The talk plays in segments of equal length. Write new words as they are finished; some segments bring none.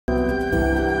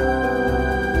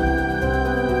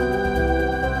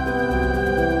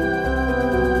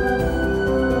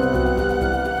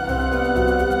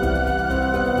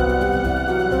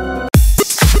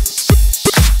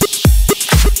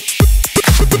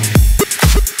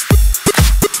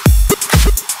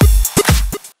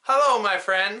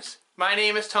friends. My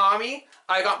name is Tommy.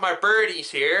 I got my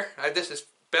birdies here. This is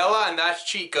Bella and that's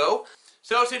Chico.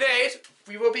 So today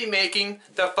we will be making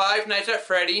the Five Nights at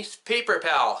Freddy's Paper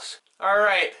Pals.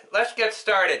 Alright, let's get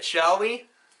started, shall we?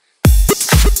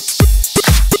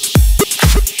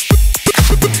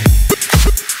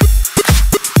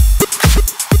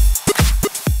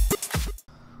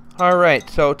 Alright,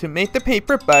 so to make the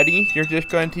paper buddy, you're just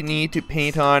going to need to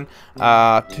paint on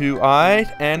 2 eyes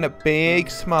and a big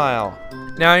smile.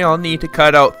 Now you'll need to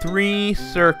cut out 3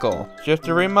 circles. Just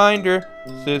a reminder,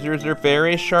 scissors are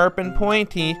very sharp and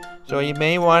pointy, so you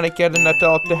may want to get an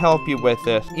adult to help you with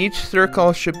this. Each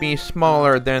circle should be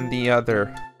smaller than the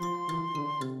other.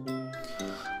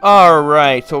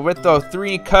 Alright, so with those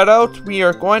 3 cutouts, we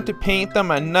are going to paint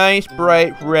them a nice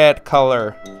bright red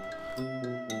color.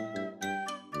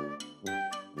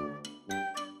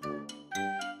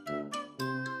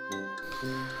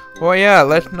 Oh yeah,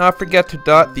 let's not forget to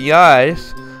dot the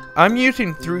eyes. I'm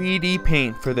using 3D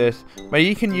paint for this, but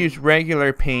you can use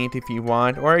regular paint if you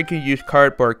want, or you can use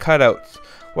cardboard cutouts.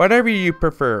 Whatever you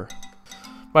prefer.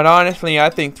 But honestly, I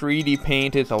think 3D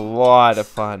paint is a lot of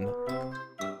fun.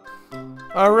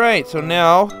 Alright, so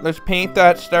now let's paint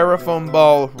that styrofoam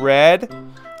ball red,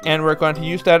 and we're going to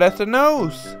use that as the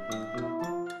nose.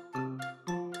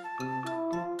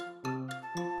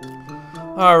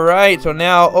 Alright, so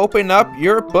now open up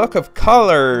your book of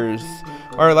colors,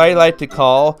 or I like to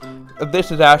call,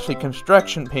 this is actually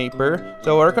construction paper,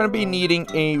 so we're going to be needing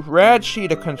a red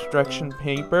sheet of construction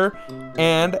paper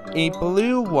and a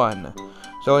blue one.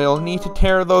 So you'll need to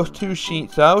tear those 2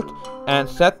 sheets out and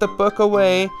set the book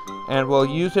away, and we'll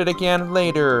use it again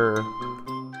later.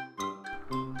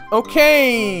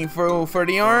 Okay, for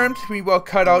the arms, we will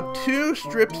cut out 2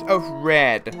 strips of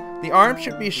red. The arms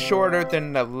should be shorter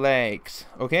than the legs,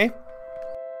 okay?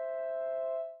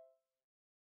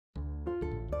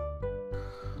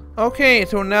 Okay,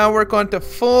 so now we're going to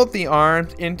fold the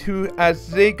arms into a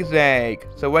zigzag.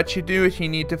 So what you do is you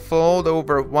need to fold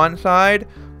over one side,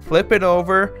 flip it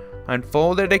over,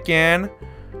 unfold it again,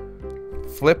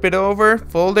 flip it over,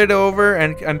 fold it over,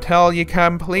 and until you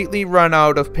completely run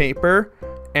out of paper.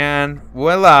 And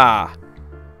voila!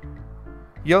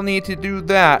 You'll need to do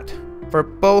that for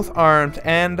both arms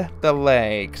and the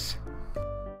legs.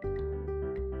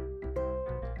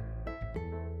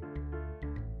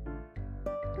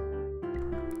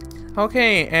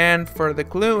 Okay, and for the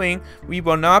gluing, we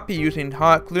will not be using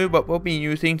hot glue, but we'll be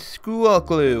using school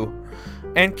glue.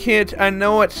 And kids, I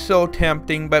know it's so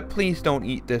tempting, but please don't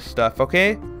eat this stuff,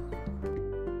 okay?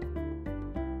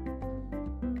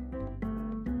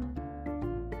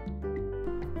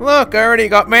 Look, I already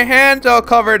got my hands all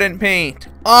covered in paint.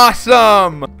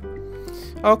 Awesome!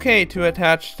 Okay, to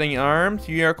attach the arms,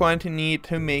 you are going to need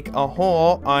to make a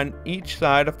hole on each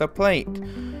side of the plate.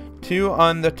 2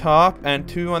 on the top and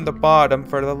 2 on the bottom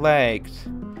for the legs.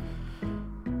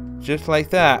 Just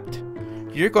like that.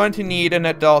 You're going to need an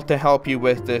adult to help you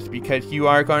with this because you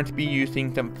are going to be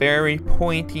using some very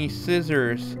pointy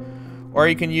scissors. Or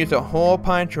you can use a hole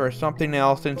punch or something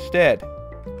else instead.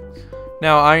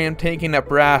 Now I am taking a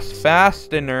brass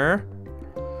fastener,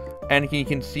 and you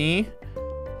can see,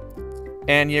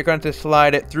 and you're going to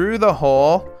slide it through the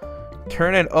hole,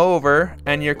 turn it over,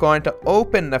 and you're going to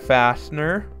open the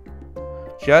fastener,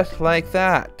 just like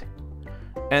that.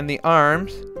 And the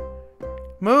arms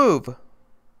move.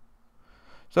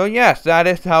 So yes, that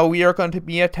is how we are going to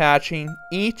be attaching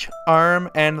each arm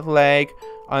and leg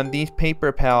on these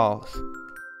paper pals.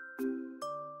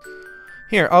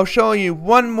 Here, I'll show you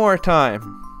one more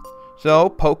time. So,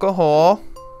 poke a hole,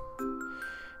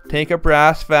 take a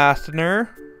brass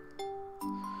fastener,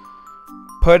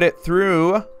 put it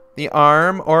through the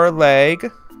arm or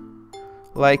leg,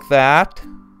 like that.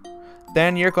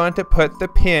 Then you're going to put the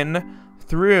pin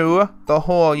through the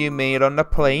hole you made on the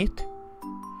plate,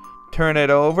 turn it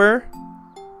over,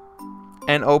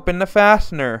 and open the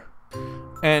fastener.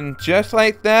 And just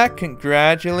like that,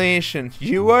 congratulations,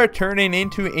 you are turning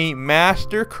into a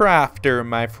master crafter,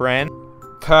 my friend.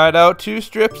 Cut out 2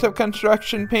 strips of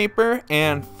construction paper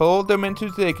and fold them into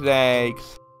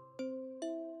zigzags.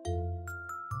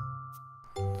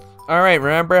 Alright,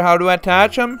 remember how to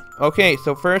attach them? Okay,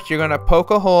 so first you're going to poke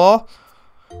a hole.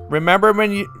 Remember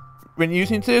when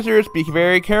using scissors, be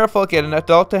very careful, get an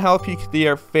adult to help you because they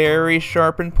are very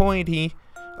sharp and pointy.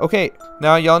 Okay,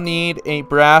 now you'll need a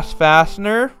brass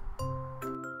fastener.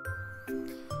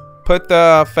 Put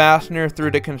the fastener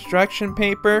through the construction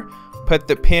paper, put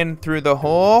the pin through the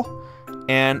hole,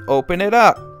 and open it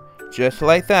up. Just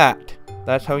like that.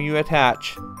 That's how you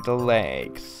attach the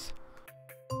legs.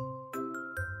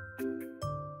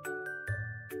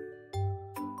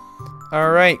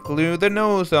 Alright, glue the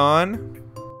nose on.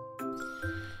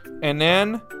 And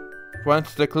then,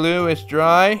 once the glue is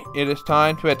dry, it is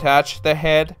time to attach the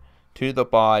head to the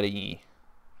body.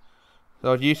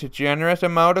 So use a generous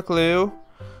amount of glue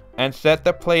and set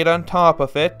the plate on top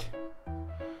of it.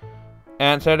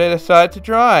 And set it aside to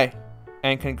dry.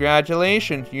 And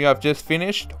congratulations, you have just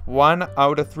finished 1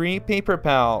 out of 3 paper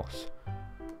pals.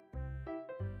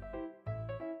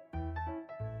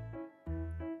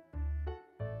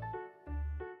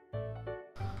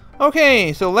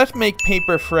 Okay, so let's make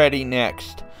Paper Freddy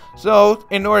next. So,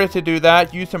 in order to do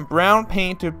that, use some brown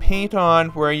paint to paint on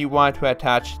where you want to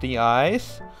attach the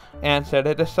eyes, and set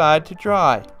it aside to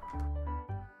dry.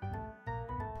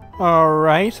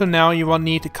 Alright, so now you will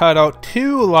need to cut out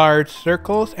 2 large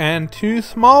circles and 2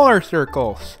 smaller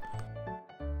circles.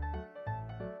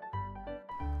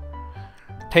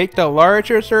 Take the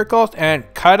larger circles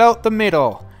and cut out the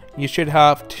middle. You should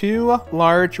have 2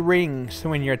 large rings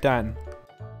when you're done.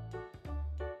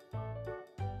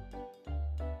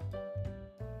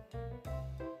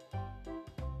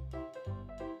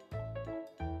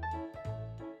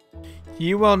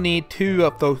 You will need 2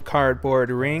 of those cardboard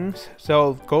rings,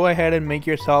 so go ahead and make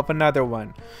yourself another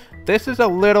one. This is a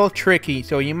little tricky,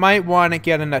 so you might want to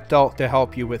get an adult to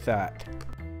help you with that.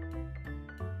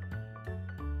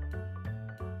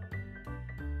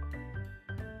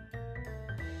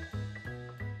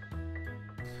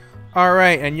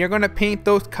 Alright, and you're going to paint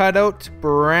those cutouts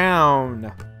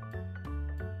brown.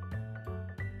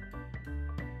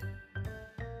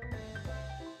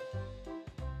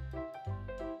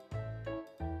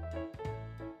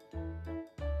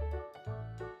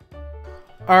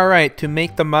 Alright, to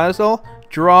make the muzzle,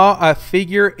 draw a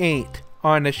figure 8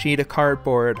 on a sheet of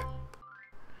cardboard.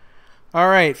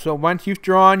 Alright, so once you've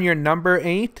drawn your number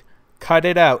 8, cut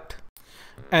it out.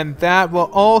 And that will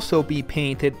also be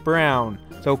painted brown,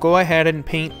 so go ahead and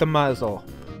paint the muzzle.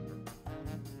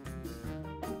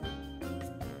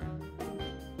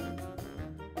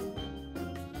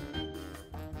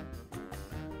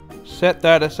 Set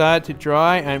that aside to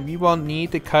dry, and we will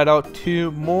need to cut out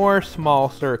 2 more small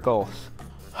circles.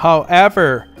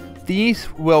 However,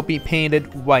 these will be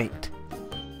painted white.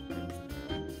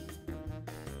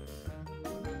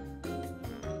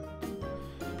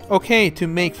 Okay, to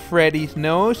make Freddy's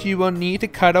nose, you will need to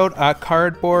cut out a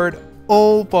cardboard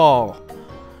oval.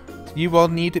 You will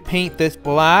need to paint this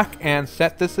black and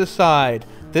set this aside.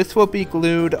 This will be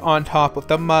glued on top of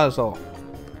the muzzle.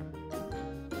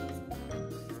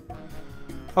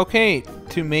 Okay,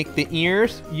 to make the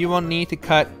ears, you will need to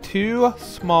cut 2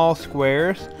 small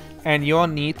squares, and you'll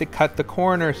need to cut the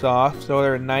corners off so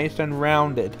they're nice and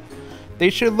rounded. They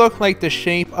should look like the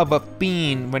shape of a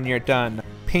bean when you're done.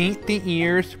 Paint the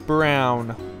ears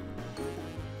brown.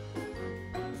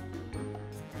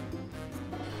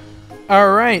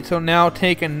 Alright, so now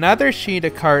take another sheet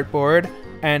of cardboard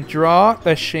and draw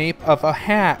the shape of a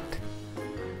hat.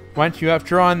 Once you have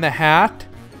drawn the hat,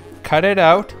 cut it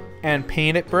out and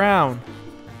paint it brown.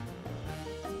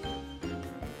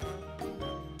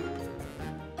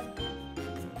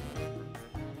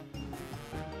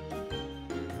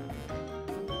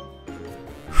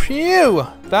 Phew!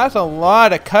 That's a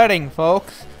lot of cutting,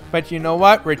 folks. But you know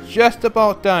what? We're just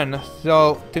about done.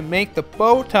 So to make the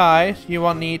bow ties, you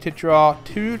will need to draw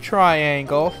 2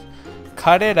 triangles,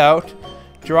 cut it out,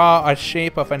 draw a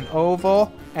shape of an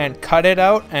oval, and cut it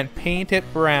out and paint it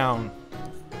brown.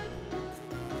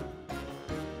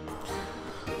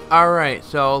 Alright,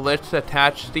 so let's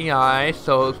attach the eyes.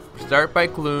 So start by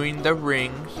gluing the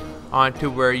rings onto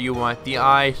where you want the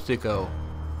eyes to go.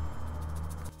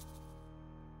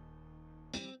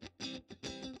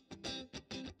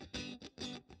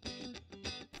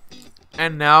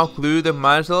 And now glue the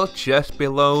muzzle just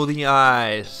below the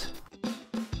eyes.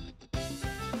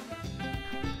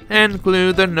 And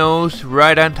glue the nose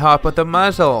right on top of the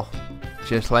muzzle.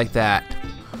 Just like that.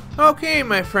 Okay,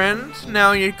 my friends,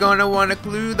 now you're gonna want to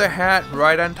glue the hat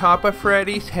right on top of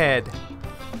Freddy's head.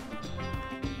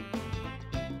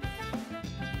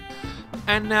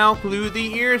 And now glue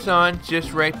the ears on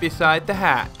just right beside the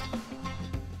hat.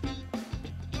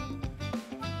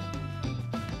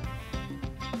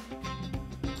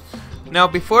 Now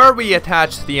before we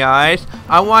attach the eyes,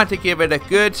 I want to give it a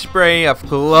good spray of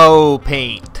glow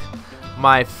paint.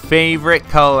 My favorite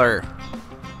color.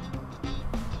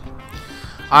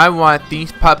 I want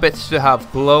these puppets to have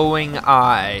glowing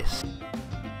eyes.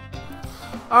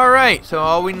 Alright, so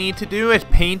all we need to do is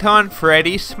paint on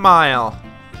Freddy's smile.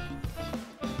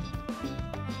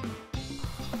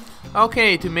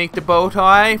 Okay, to make the bow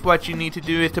tie, what you need to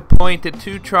do is to point the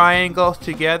 2 triangles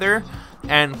together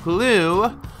and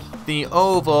glue the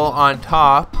oval on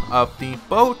top of the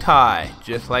bow tie,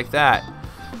 just like that.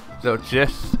 So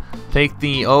just take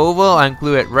the oval and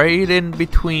glue it right in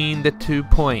between the 2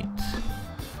 points.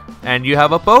 And you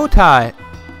have a bow tie.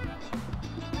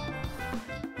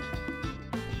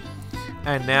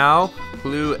 And now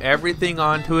glue everything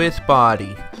onto his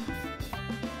body.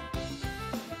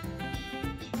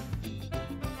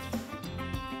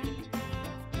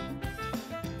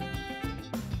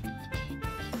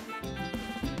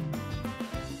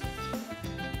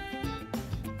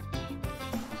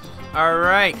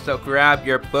 Alright, so grab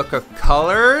your book of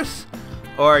colors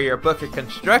or your book of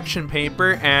construction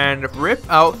paper and rip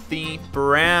out the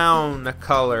brown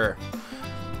color.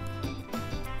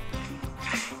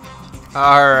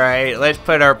 Alright, let's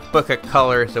put our book of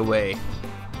colors away.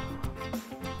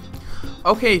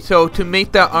 Okay, so to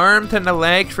make the arms and the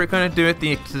legs, we're going to do it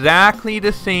exactly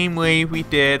the same way we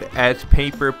did as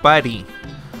Paper Buddy.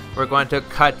 We're going to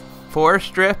cut 4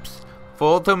 strips,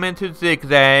 fold them into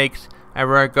zigzags, and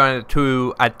we're going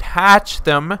to attach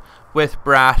them with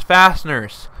brass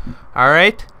fasteners.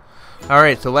 Alright?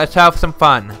 Alright, so let's have some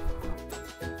fun.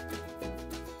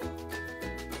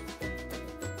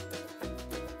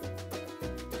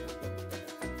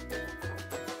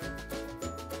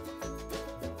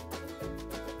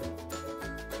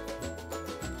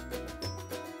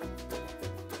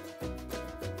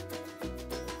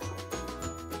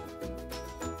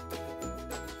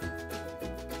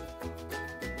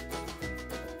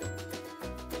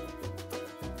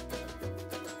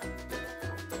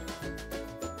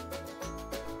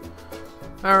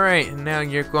 Alright, now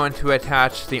you're going to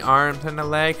attach the arms and the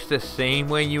legs the same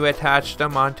way you attach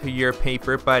them onto your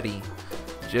Paper Buddy.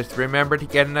 Just remember to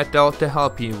get an adult to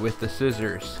help you with the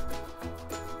scissors.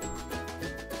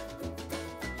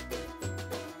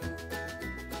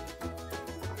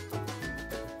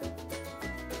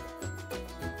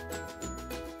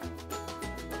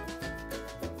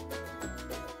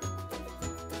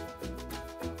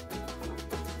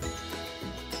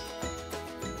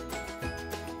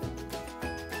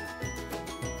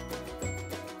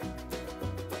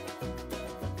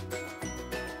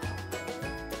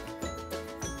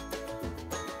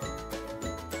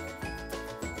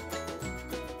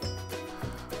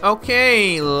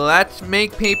 Okay, let's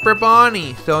make Paper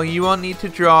Bonnie. So you will need to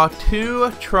draw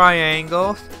 2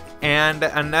 triangles and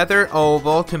another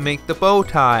oval to make the bow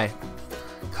tie.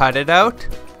 Cut it out.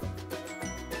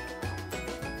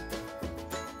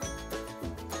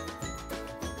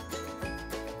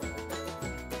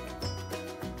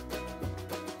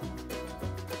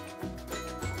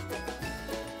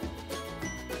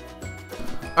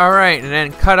 Alright, and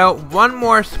then cut out 1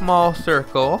 more small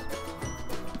circle.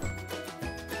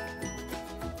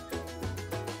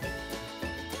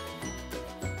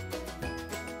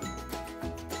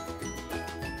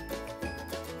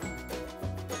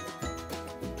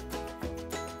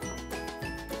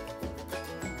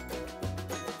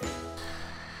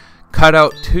 Cut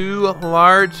out 2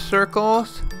 large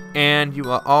circles, and you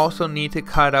will also need to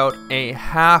cut out a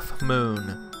half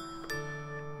moon.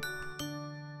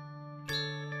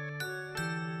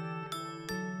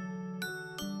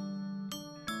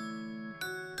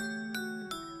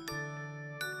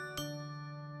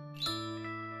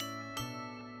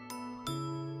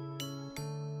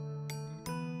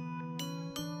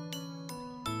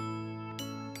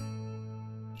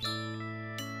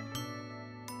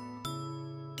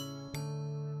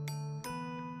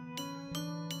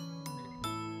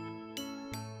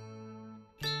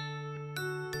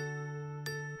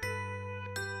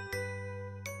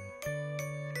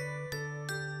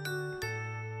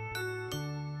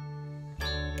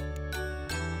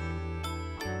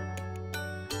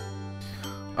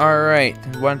 Alright,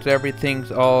 once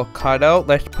everything's all cut out,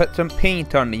 let's put some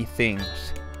paint on these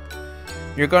things.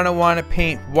 You're going to want to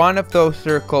paint one of those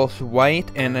circles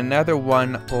white and another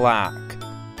one black.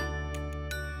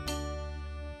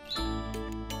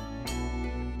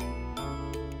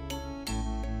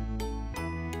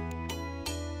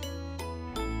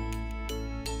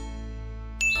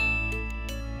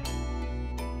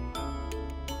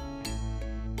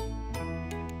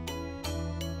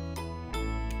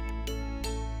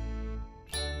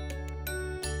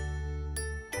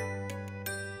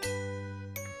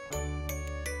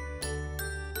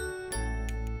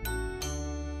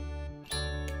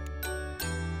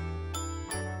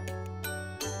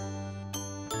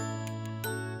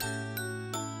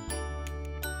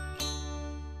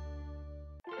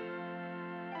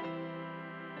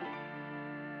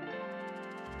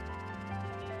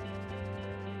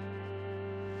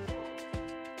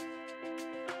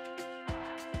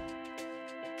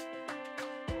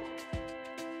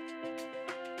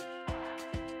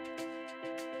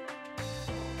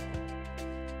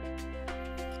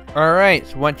 Alright,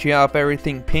 so once you have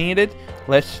everything painted,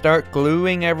 let's start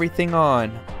gluing everything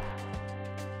on.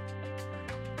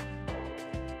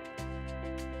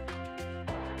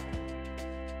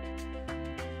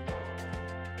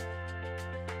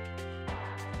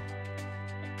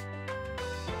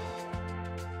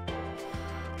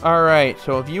 Alright,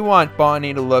 so if you want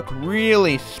Bonnie to look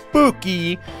really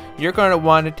spooky, you're going to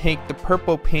want to take the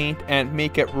purple paint and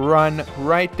make it run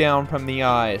right down from the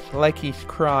eyes, like he's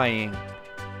crying.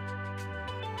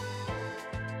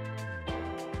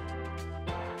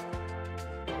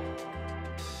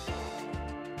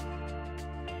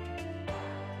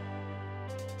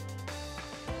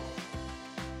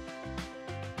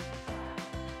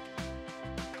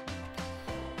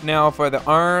 Now for the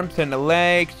arms and the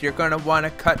legs, you're going to want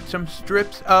to cut some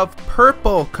strips of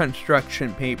purple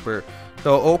construction paper.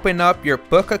 So open up your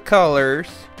book of colors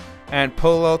and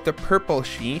pull out the purple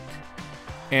sheet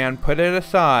and put it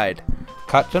aside.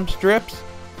 Cut some strips,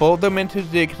 fold them into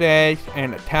zigzags,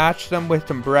 and attach them with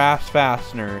some brass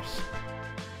fasteners.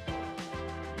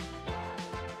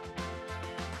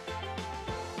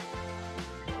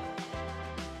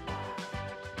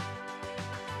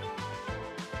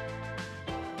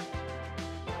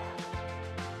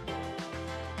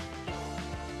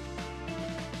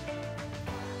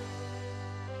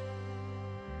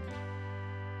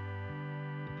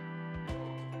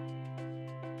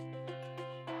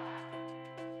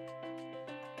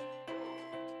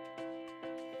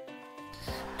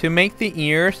 To make the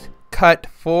ears, cut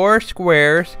 4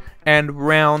 squares and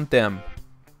round them,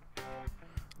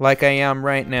 like I am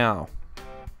right now.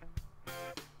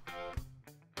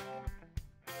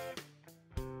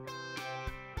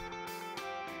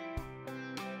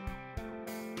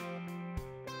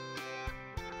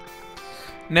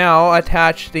 Now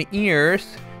attach the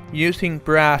ears using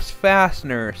brass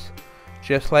fasteners,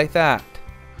 just like that.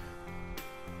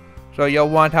 So you'll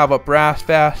want to have a brass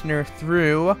fastener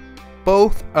through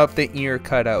both of the ear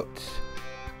cutouts.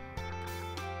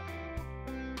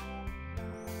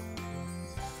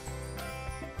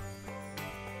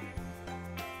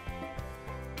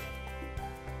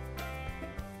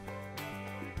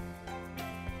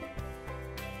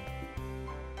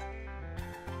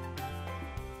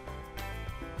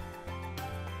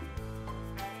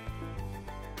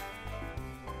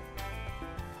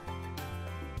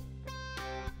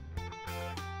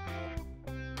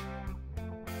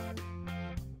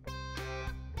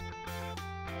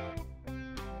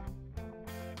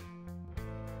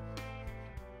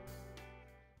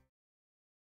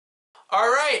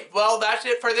 Alright, well that's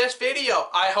it for this video.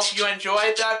 I hope you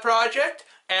enjoyed that project,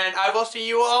 and I will see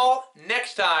you all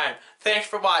next time. Thanks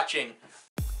for watching.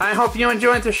 I hope you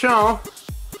enjoyed the show.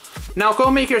 Now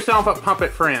go make yourself a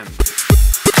puppet friend.